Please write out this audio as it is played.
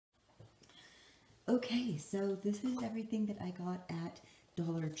Okay, so this is everything that I got at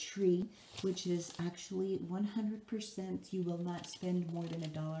Dollar Tree, which is actually 100% you will not spend more than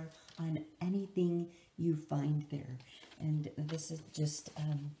 $1 on anything you find there. And this is just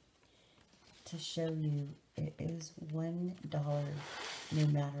to show you, it is $1 no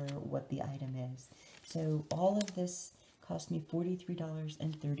matter what the item is. So all of this cost me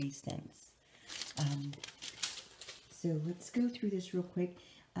 $43.30. So let's go through this real quick.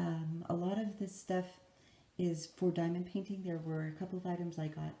 A lot of this stuff is for diamond painting. There were a couple of items I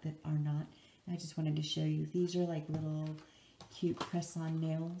got that are not. I just wanted to show you. These are like little cute press-on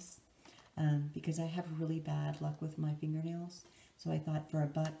nails because I have really bad luck with my fingernails. So I thought for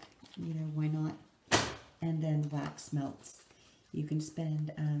 $1, you know, why not? And then wax melts. You can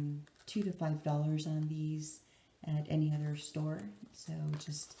spend $2 to $5 on these at any other store. So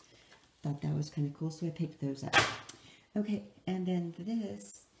just thought that was kind of cool. So I picked those up. Okay, and then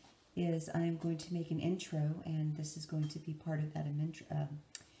this is, I'm going to make an intro, and this is going to be part of that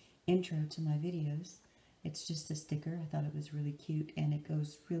intro to my videos. It's just a sticker. I thought it was really cute, and it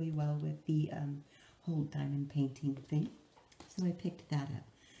goes really well with the whole diamond painting thing. So I picked that up.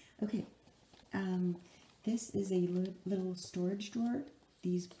 Okay, this is a little storage drawer.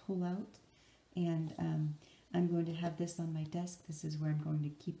 These pull out, and I'm going to have this on my desk. This is where I'm going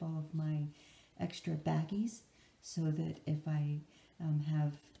to keep all of my extra baggies, so that if I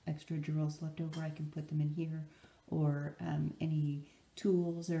have extra drills left over, I can put them in here, or any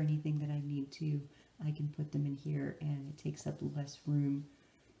tools or anything that I need to, I can put them in here, and it takes up less room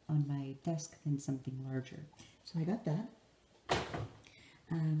on my desk than something larger. So I got that.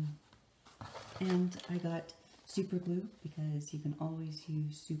 And I got super glue, because you can always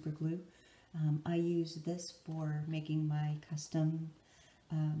use super glue. I use this for making my custom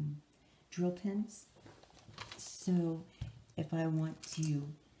drill pins. So if I want to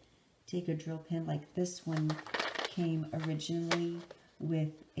take a drill pin, like this one came originally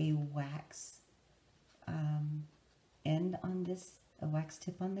with a wax end on this, a wax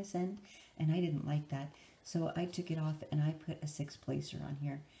tip on this end, and I didn't like that. So I took it off and I put a 6-placer on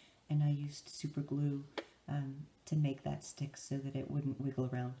here, and I used super glue to make that stick so that it wouldn't wiggle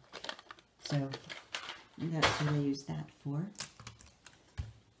around. So that's what I use that for.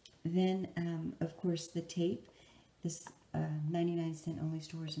 Then, of course, the tape. This 99-cent only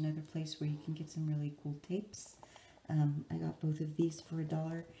store is another place where you can get some really cool tapes. I got both of these for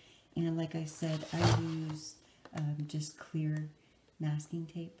 $1. And like I said, I use just clear masking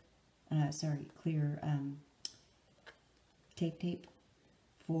tape. Clear tape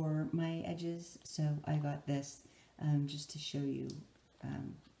for my edges. So I got this just to show you.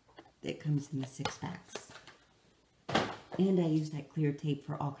 It comes in the 6-packs. And I use that clear tape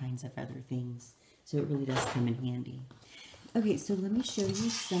for all kinds of other things. So it really does come in handy. Okay, so let me show you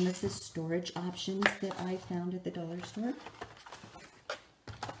some of the storage options that I found at the dollar store.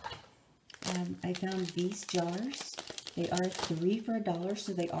 I found these jars. They are 3 for $1,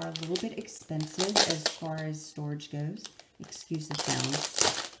 so they are a little bit expensive as far as storage goes. Excuse the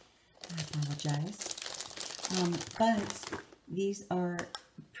sounds. I apologize. But these are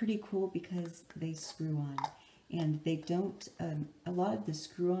pretty cool because they screw on. And they don't, a lot of the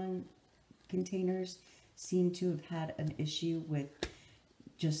screw-on containers seem to have had an issue with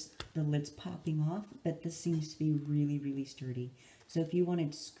just the lids popping off, but this seems to be really, really sturdy. So if you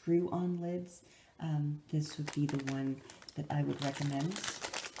wanted screw-on lids, this would be the one that I would recommend.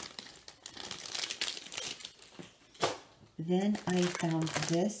 Then I found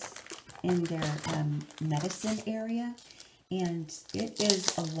this in their medicine area, and it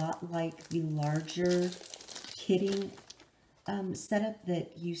is a lot like the larger kitting setup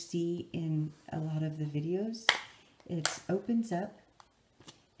that you see in a lot of the videos. It opens up,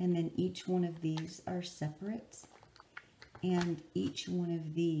 and then each one of these are separate, and each one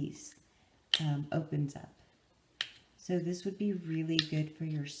of these opens up. So this would be really good for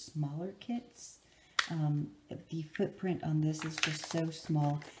your smaller kits. The footprint on this is just so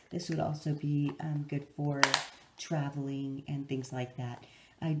small. This would also be good for traveling and things like that.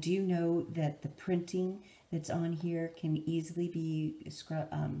 I do know that the printing that's on here can easily be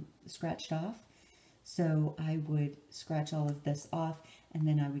scratched off. So I would scratch all of this off, and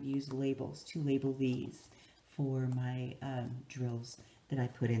then I would use labels to label these for my drills that I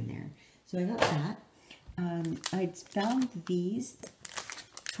put in there. So I got that. I found these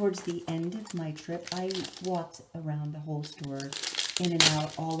towards the end of my trip. I walked around the whole store, in and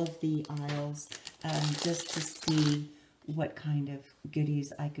out, all of the aisles, just to see what kind of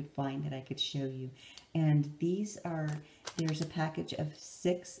goodies I could find that I could show you. And these are, there's a package of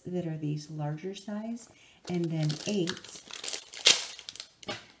 6 that are these larger size, and then 8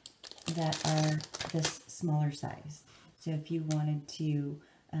 that are this smaller size. So if you wanted to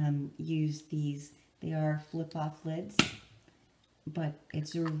use these, they are flip-off lids, but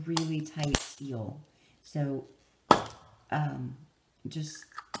it's a really tight seal. So just,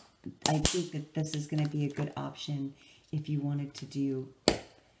 I think that this is going to be a good option if you wanted to do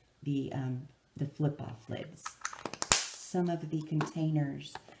the flip-off lids. Some of the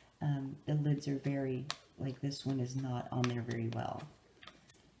containers, the lids are very, like this one is not on there very well.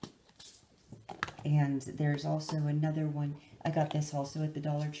 And there's also another one, I got this also at the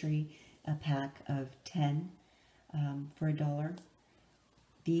Dollar Tree, a pack of 10 for $1.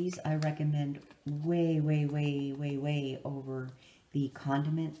 These I recommend way over the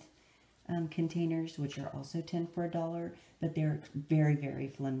condiment containers, which are also 10 for $1, but they're very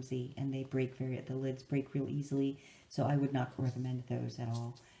flimsy and they break the lids break real easily, so I would not recommend those at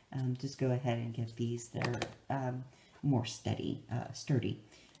all. Just go ahead and get these. They're more sturdy.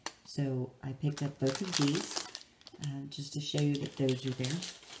 So I picked up both of these just to show you that those are there.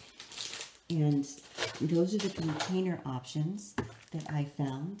 And those are the container options that I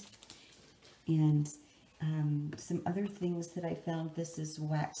found. And some other things that I found, this is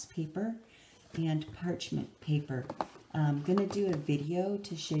wax paper and parchment paper. I'm going to do a video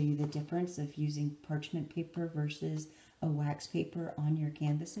to show you the difference of using parchment paper versus a wax paper on your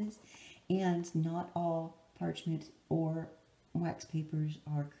canvases. And not all parchment or wax papers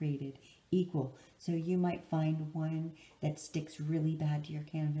are created equal. So you might find one that sticks really bad to your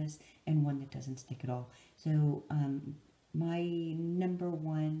canvas and one that doesn't stick at all. So my number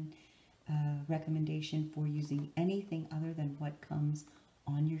one recommendation for using anything other than what comes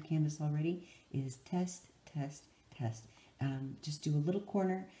on your canvas already is test. Just do a little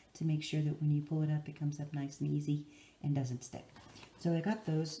corner to make sure that when you pull it up, it comes up nice and easy and doesn't stick. So I got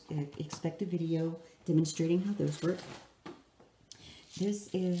those. Expect a video demonstrating how those work. This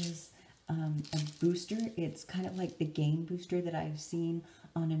is a booster. It's kind of like the game booster that I've seen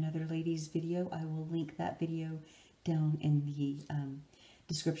on another lady's video. I will link that video down in the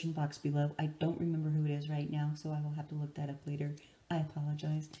description box below. I don't remember who it is right now, so I will have to look that up later. I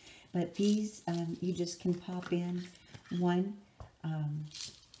apologize. But these, you just can pop in one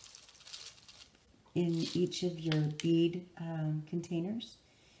in each of your bead containers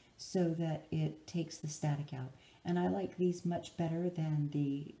so that it takes the static out. And I like these much better than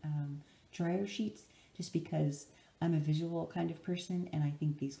the dryer sheets, just because I'm a visual kind of person and I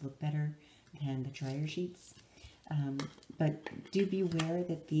think these look better than the dryer sheets. But do beware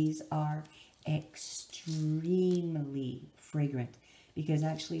that these are extremely fragrant, because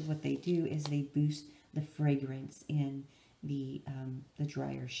actually what they do is they boost the fragrance in the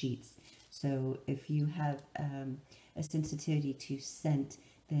dryer sheets. So if you have a sensitivity to scent,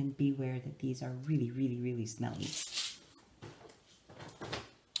 then beware that these are really smelly.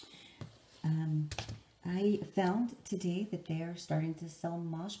 I found today that they are starting to sell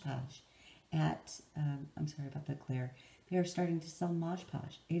Mosh Posh at, I'm sorry about the glare, they are starting to sell Mosh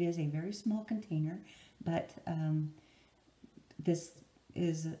Posh. It is a very small container, but this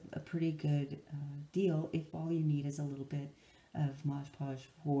is a pretty good deal if all you need is a little bit of Mosh Posh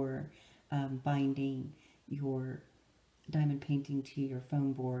for binding your diamond painting to your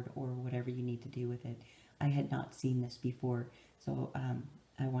foam board or whatever you need to do with it. I had not seen this before, so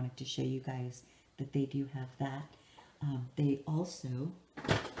I wanted to show you guys that they do have that. They also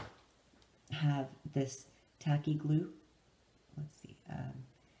have this tacky glue. Let's see.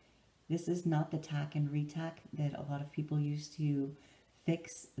 This is not the tack and retack that a lot of people use to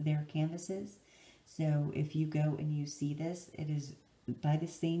fix their canvases. So if you go and you see this, it is by the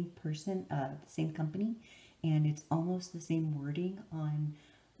same person, the same company, and it's almost the same wording on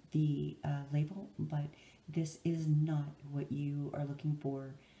the label, but this is not what you are looking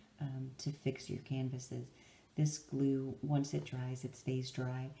for to fix your canvases. This glue, once it dries, it stays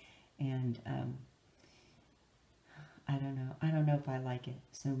dry, and I don't know if I like it.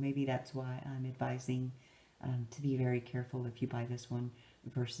 So maybe that's why I'm advising to be very careful if you buy this one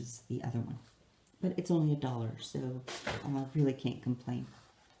versus the other one. But it's only $1, so I really can't complain.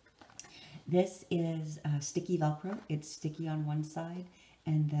 This is sticky Velcro. It's sticky on one side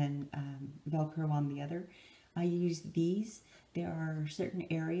and then Velcro on the other. I use these. There are certain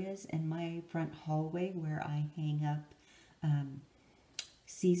areas in my front hallway where I hang up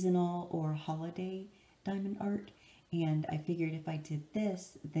seasonal or holiday diamond art, and I figured if I did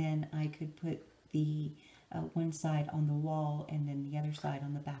this, then I could put the one side on the wall and then the other side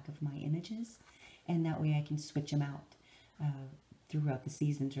on the back of my images, and that way I can switch them out throughout the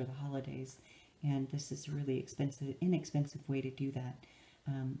seasons or the holidays. And this is a really inexpensive way to do that.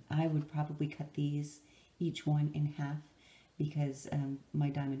 I would probably cut these each one in half, because my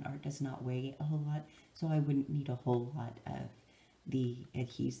diamond art does not weigh a whole lot, so I wouldn't need a whole lot of the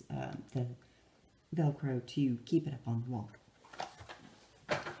adhesive, the Velcro to keep it up on the wall.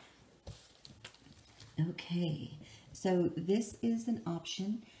 Okay, so this is an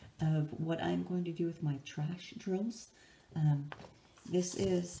option of what I'm going to do with my trash drills. This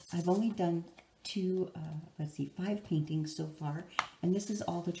is, I've only done five paintings so far, and this is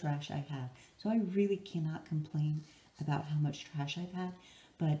all the trash I have. So I really cannot complain about how much trash I've had,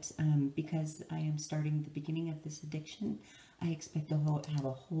 but because I am starting the beginning of this addiction, I expect to have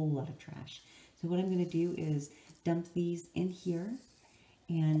a whole lot of trash. So what I'm going to do is dump these in here,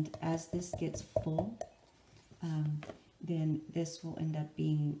 and as this gets full, then this will end up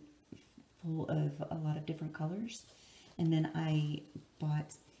being full of a lot of different colors. And then I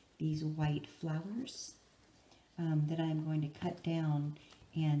bought these white flowers that I'm going to cut down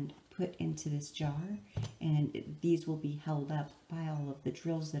and put into this jar, and these will be held up by all of the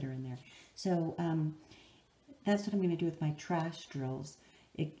drills that are in there. So that's what I'm going to do with my trash drills.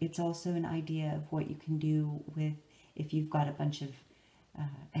 It's also an idea of what you can do with, if you've got a bunch of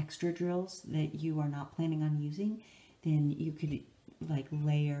extra drills that you are not planning on using, then you could like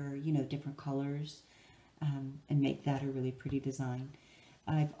layer, you know, different colors and make that a really pretty design.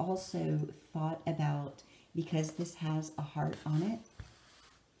 I've also thought about, because this has a heart on it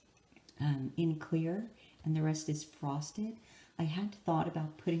in clear and the rest is frosted, I had thought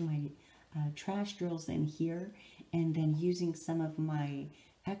about putting my trash drills in here and then using some of my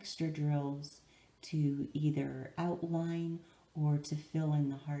extra drills to either outline or to fill in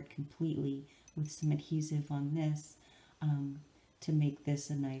the heart completely with some adhesive on this to make this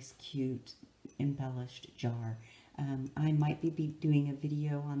a nice, cute, embellished jar. I might be doing a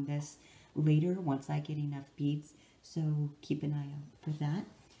video on this later once I get enough beads, so keep an eye out for that.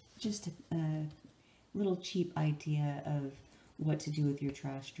 Just a little cheap idea of what to do with your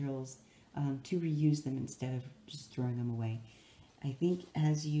trash drills to reuse them instead of just throwing them away. I think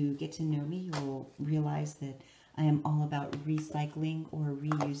as you get to know me, you'll realize that I am all about recycling or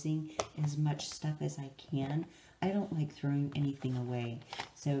reusing as much stuff as I can. I don't like throwing anything away.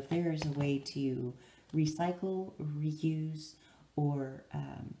 So if there is a way to recycle, reuse, or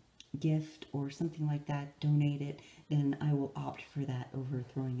gift or something like that, donate it, then I will opt for that over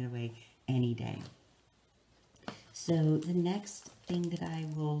throwing it away any day. So the next thing that I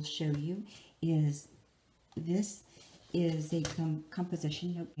will show you is this is a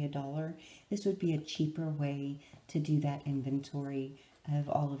composition note, $1. This would be a cheaper way to do that inventory of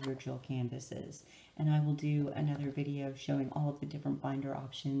all of your drill canvases. And I will do another video showing all of the different binder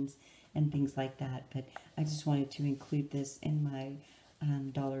options and things like that. But I just wanted to include this in my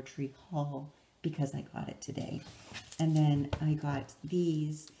Dollar Tree haul because I got it today. And then I got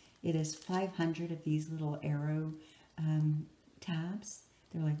these. It is 500 of these little arrow tabs.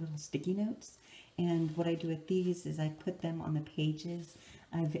 They're like little sticky notes. And what I do with these is I put them on the pages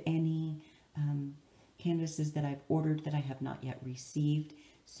of any canvases that I've ordered that I have not yet received,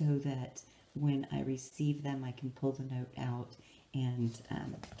 so that when I receive them, I can pull the note out and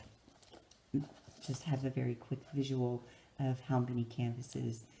just have a very quick visual of how many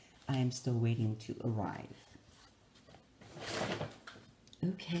canvases I am still waiting to arrive.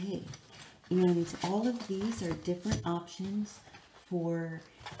 Okay, and all of these are different options for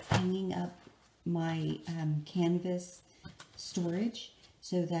hanging up my canvas storage.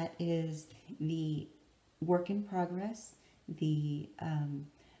 So that is the work in progress, the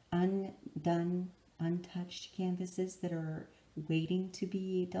undone, untouched canvases that are waiting to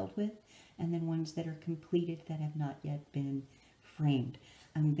be dealt with, and then ones that are completed that have not yet been framed.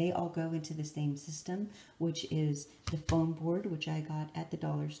 They all go into the same system, which is the foam board, which I got at the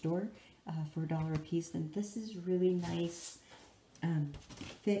dollar store for $1 a piece. And this is really nice,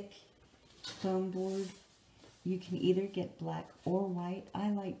 thick foam board. You can either get black or white. I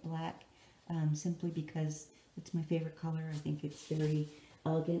like black simply because it's my favorite color. I think it's very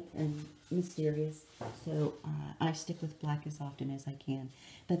elegant and mysterious, so I stick with black as often as I can.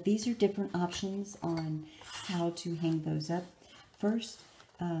 But these are different options on how to hang those up. First,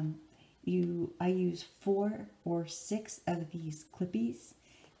 I use 4 or 6 of these clippies,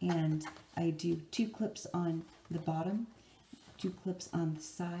 and I do 2 clips on the bottom, 2 clips on the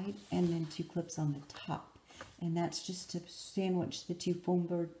side, and then 2 clips on the top. And that's just to sandwich the 2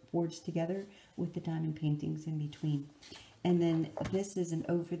 foam boards together with the diamond paintings in between. And then this is an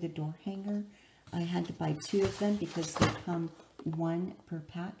over-the-door hanger. I had to buy 2 of them because they come 1 per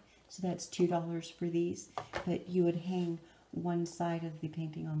pack. So that's $2 for these. But you would hang one side of the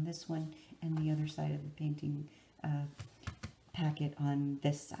painting on this one and the other side of the painting packet on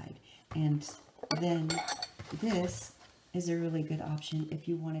this side. And then this is a really good option if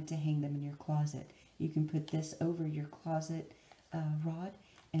you wanted to hang them in your closet. You can put this over your closet rod,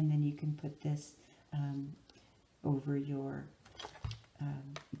 and then you can put this over your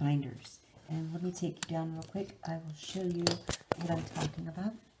binders. And let me take you down real quick. I will show you what I'm talking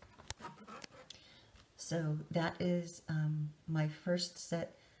about. So that is my first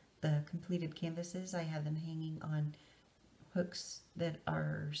set, the completed canvases. I have them hanging on hooks that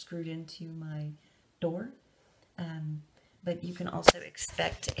are screwed into my door. But you can also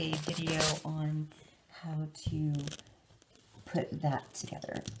expect a video on how to put that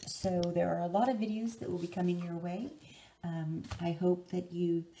together. So there are a lot of videos that will be coming your way. I hope that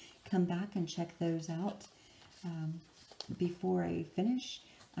you come back and check those out. Before I finish,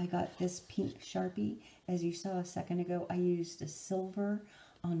 I got this pink Sharpie. As you saw a second ago, I used a silver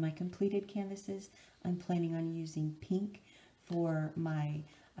on my completed canvases. I'm planning on using pink for my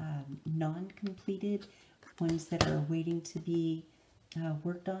non-completed ones that are waiting to be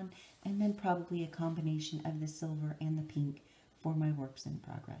worked on, and then probably a combination of the silver and the pink for my works in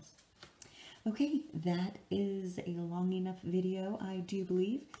progress. Okay, that is a long enough video, I do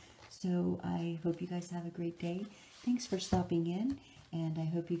believe. So I hope you guys have a great day. Thanks for stopping in, and I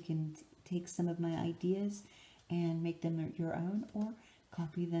hope you can take some of my ideas and make them your own, or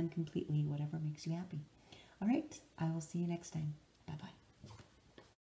copy them completely, whatever makes you happy. All right, I will see you next time. Bye-bye.